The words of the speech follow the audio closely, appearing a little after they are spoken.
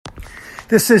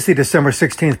This is the December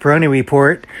 16th Peroni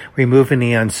Report, removing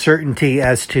the uncertainty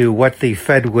as to what the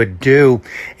Fed would do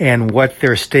and what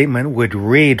their statement would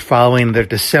read following the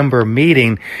December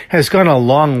meeting has gone a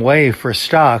long way for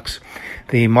stocks.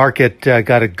 The market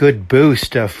got a good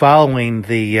boost following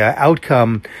the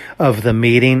outcome of the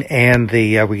meeting and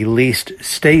the released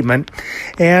statement.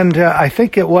 And I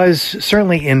think it was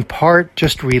certainly in part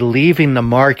just relieving the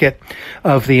market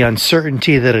of the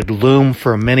uncertainty that had loomed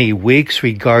for many weeks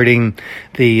regarding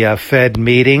the Fed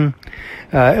meeting.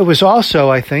 It was also,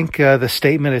 I think, the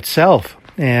statement itself.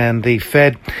 And the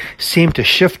Fed seemed to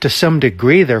shift to some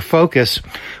degree their focus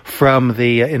from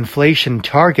the inflation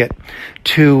target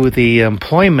to the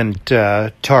employment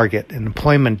target,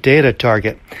 employment data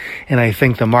target. And I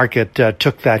think the market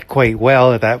took that quite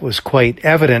well. That was quite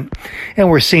evident. And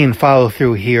we're seeing follow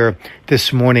through here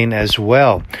this morning as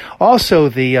well. Also,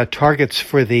 the targets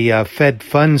for the Fed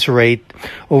funds rate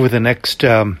over the next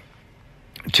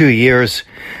 2 years,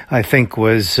 I think,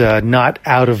 was not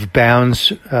out of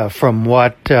bounds from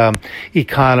what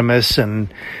economists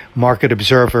and market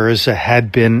observers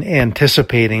had been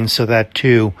anticipating. So that,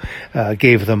 too,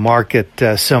 gave the market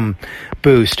some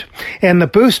boost. And the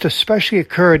boost especially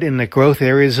occurred in the growth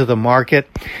areas of the market,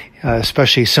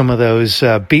 especially some of those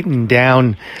beaten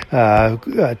down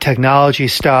technology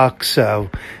stocks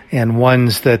and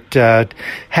ones that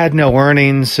had no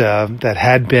earnings, that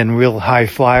had been real high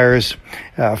flyers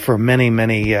for many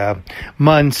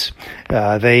months.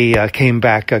 They came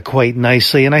back quite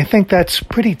nicely. And I think that's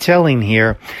pretty telling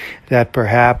here that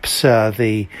perhaps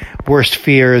the worst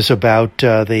fears about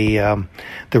the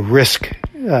risk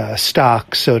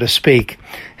stock, so to speak,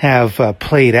 have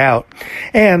played out.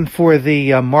 And for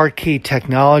the marquee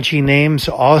technology names,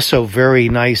 also very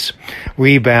nice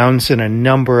rebounds in a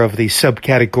number of the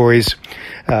subcategories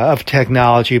of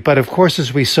technology. But of course,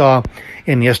 as we saw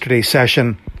in yesterday's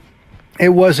session, it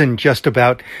wasn't just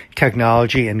about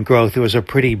technology and growth. It was a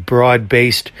pretty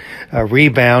broad-based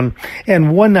rebound,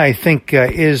 and one I think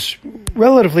is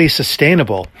relatively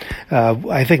sustainable.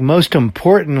 I think most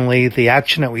importantly, the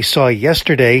action that we saw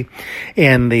yesterday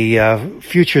and the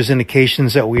futures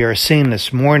indications that we are seeing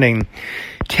this morning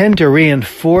tend to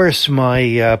reinforce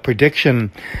my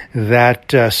prediction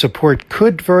that support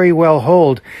could very well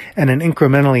hold at an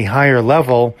incrementally higher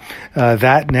level,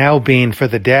 that now being for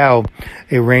the Dow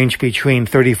a range between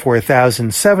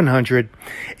 34,700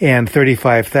 and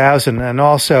 35,000. And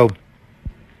also,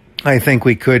 I think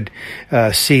we could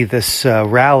see this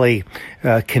rally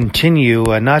continue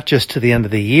not just to the end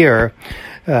of the year,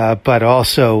 but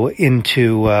also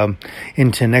into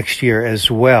next year as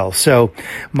well. So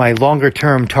my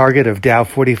longer-term target of Dow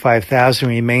 45,000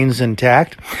 remains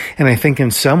intact, and I think in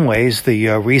some ways the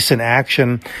recent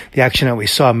action, the action that we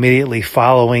saw immediately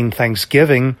following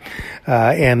Thanksgiving,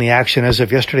 and the action as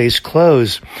of yesterday's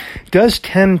close, does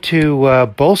tend to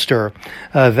bolster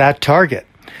that target.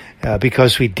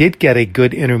 Because we did get a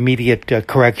good intermediate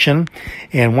correction.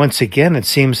 And once again, it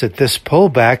seems that this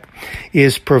pullback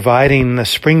is providing the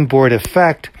springboard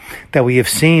effect that we have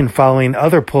seen following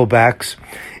other pullbacks,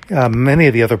 many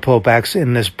of the other pullbacks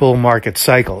in this bull market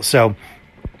cycle. So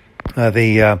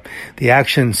the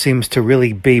action seems to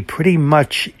really be pretty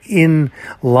much in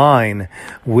line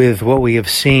with what we have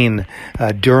seen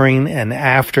during and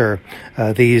after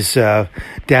these down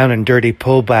and dirty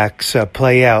pullbacks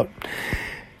play out.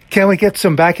 Can we get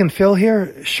some back and fill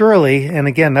here? Surely. And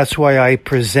again, that's why I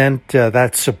present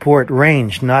that support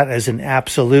range, not as an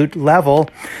absolute level,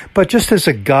 but just as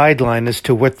a guideline as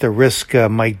to what the risk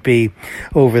might be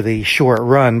over the short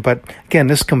run. But again,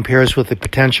 this compares with the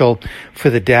potential for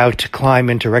the Dow to climb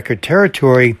into record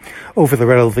territory over the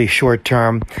relatively short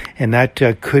term. And that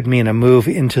could mean a move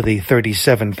into the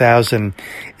 37,000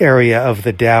 area of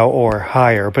the Dow or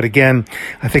higher. But again,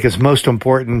 I think it's most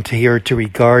important here to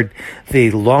regard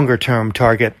the longer-term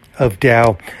target of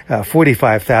Dow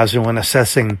 45,000 when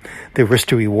assessing the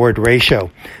risk-to-reward ratio.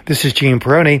 This is Gene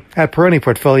Peroni at Peroni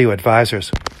Portfolio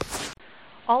Advisors.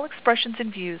 All expressions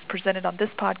and views presented on this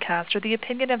podcast are the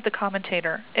opinion of the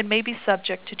commentator and may be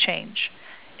subject to change.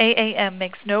 AAM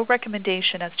makes no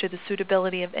recommendation as to the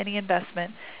suitability of any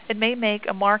investment and may make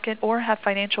a market or have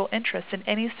financial interest in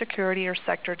any security or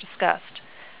sector discussed.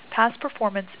 Past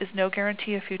performance is no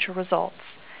guarantee of future results.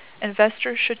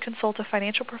 Investors should consult a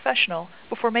financial professional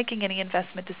before making any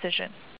investment decision.